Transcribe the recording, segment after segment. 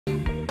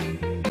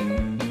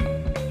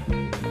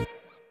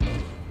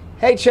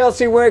Hey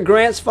Chelsea, we're at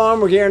Grant's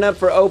Farm. We're gearing up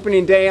for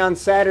opening day on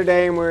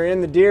Saturday, and we're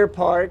in the deer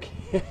park.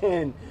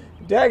 And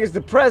Doug is the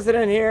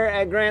president here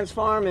at Grant's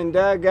Farm. And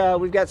Doug,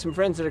 we've got some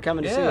friends that are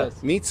coming to see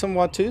us. Meet some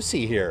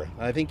Watusi here.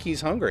 I think he's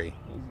hungry.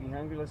 Is he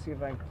hungry? Let's see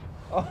if I can.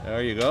 Oh.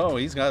 There you go.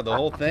 He's got the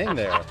whole thing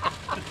there.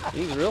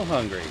 He's real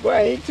hungry.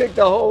 Boy, he took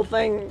the whole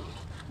thing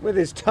with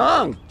his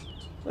tongue.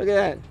 Look at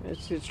that.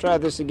 Let's try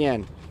this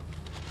again.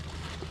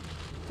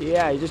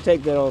 Yeah, you just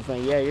take that whole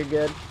thing. Yeah, you're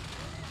good.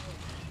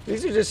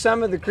 These are just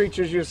some of the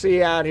creatures you'll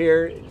see out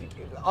here.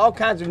 All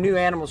kinds of new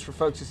animals for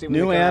folks to see.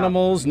 New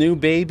animals, new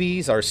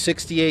babies. Our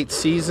 68th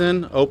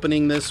season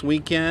opening this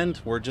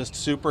weekend. We're just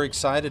super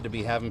excited to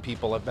be having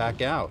people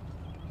back out.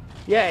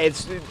 Yeah,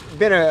 it's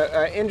been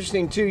an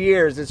interesting 2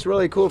 years. It's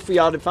really cool for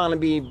y'all to finally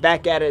be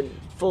back at it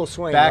full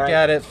swing. Back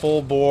at it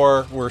full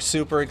bore. We're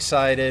super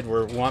excited.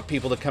 We want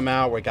people to come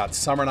out. We got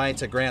summer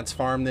nights at Grant's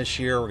Farm this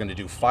year. We're going to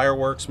do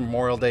fireworks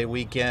Memorial Day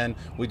weekend.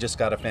 We just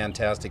got a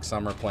fantastic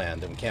summer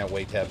planned and can't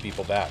wait to have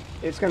people back.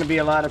 It's going to be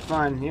a lot of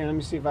fun. Here, let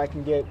me see if I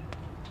can get.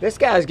 This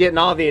guy's getting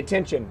all the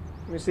attention.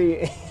 Let me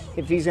see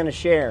if he's going to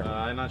share.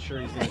 I'm not sure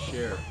he's going to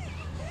share.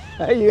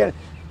 Are you gonna?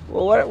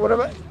 Well, what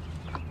about?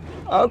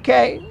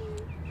 Okay.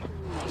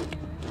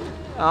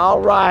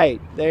 All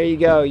right, there you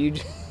go. You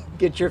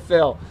get your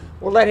fill.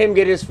 We'll let him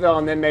get his fill,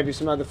 and then maybe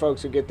some other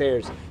folks will get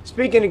theirs.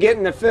 Speaking of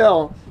getting the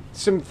fill,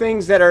 some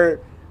things that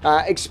are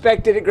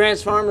expected at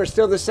Grant's Farm are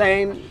still the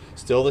same.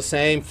 Still the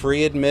same.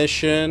 Free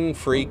admission,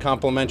 free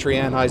complimentary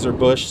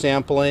Anheuser-Busch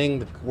sampling.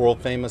 The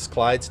world-famous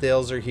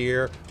Clydesdales are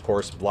here. Of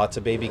course, lots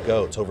of baby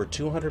goats. Over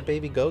 200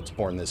 baby goats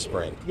born this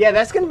spring. Yeah,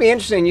 that's going to be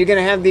interesting. You're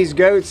going to have these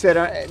goats that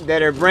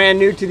are brand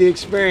new to the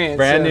experience.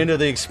 Brand new to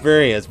the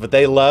experience, but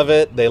they love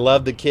it. They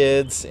love the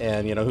kids,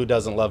 and you know who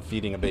doesn't love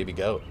feeding a baby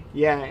goat?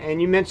 Yeah,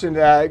 and you mentioned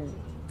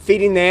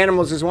feeding the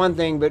animals is one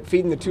thing, but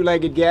feeding the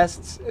two-legged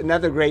guests,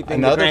 another great thing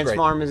that Grant's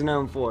Farm is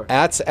known for.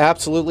 That's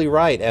absolutely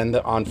right. And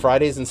on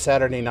Fridays and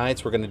Saturday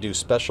nights, we're going to do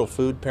special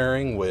food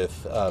pairing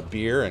with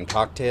beer and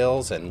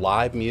cocktails and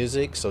live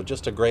music. So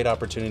just a great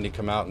opportunity to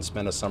come out and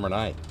spend a summer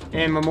night.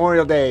 And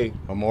Memorial Day.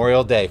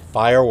 Memorial Day,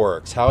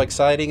 fireworks. How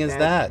exciting is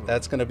that?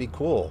 That's going to be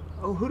cool.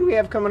 Oh, who do we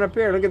have coming up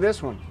here? Look at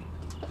this one.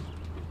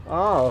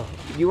 Oh,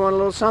 you want a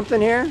little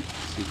something here?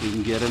 See if we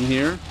can get him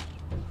here.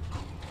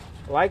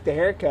 Like the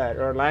haircut,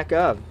 or lack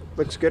of.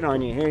 Looks good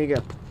on you. Here you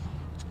go.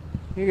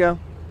 Here you go.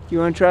 You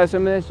want to try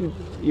some of this?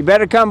 You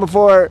better come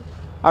before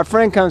our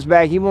friend comes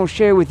back. He won't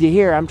share with you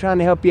here. I'm trying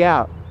to help you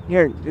out.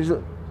 Here.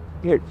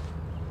 Here.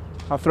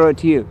 I'll throw it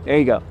to you. There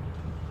you go.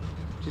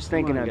 Just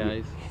thinking of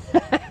you.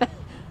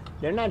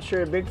 They're not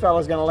sure a big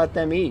fella's going to let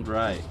them eat.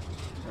 Right.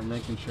 They're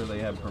making sure they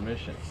have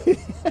permission.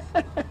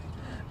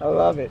 I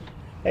love it.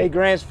 Hey,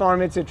 Grant's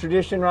Farm, it's a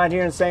tradition right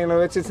here in St.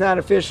 Louis. It's not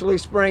officially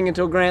spring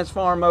until Grant's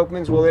Farm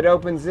opens. Well, it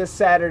opens this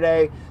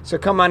Saturday, so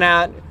come on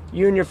out,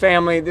 you and your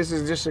family. This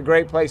is just a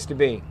great place to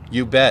be.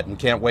 You bet, and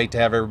can't wait to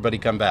have everybody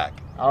come back.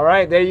 All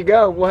right, there you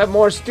go. We'll have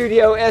more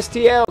Studio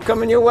STL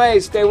coming your way.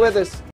 Stay with us.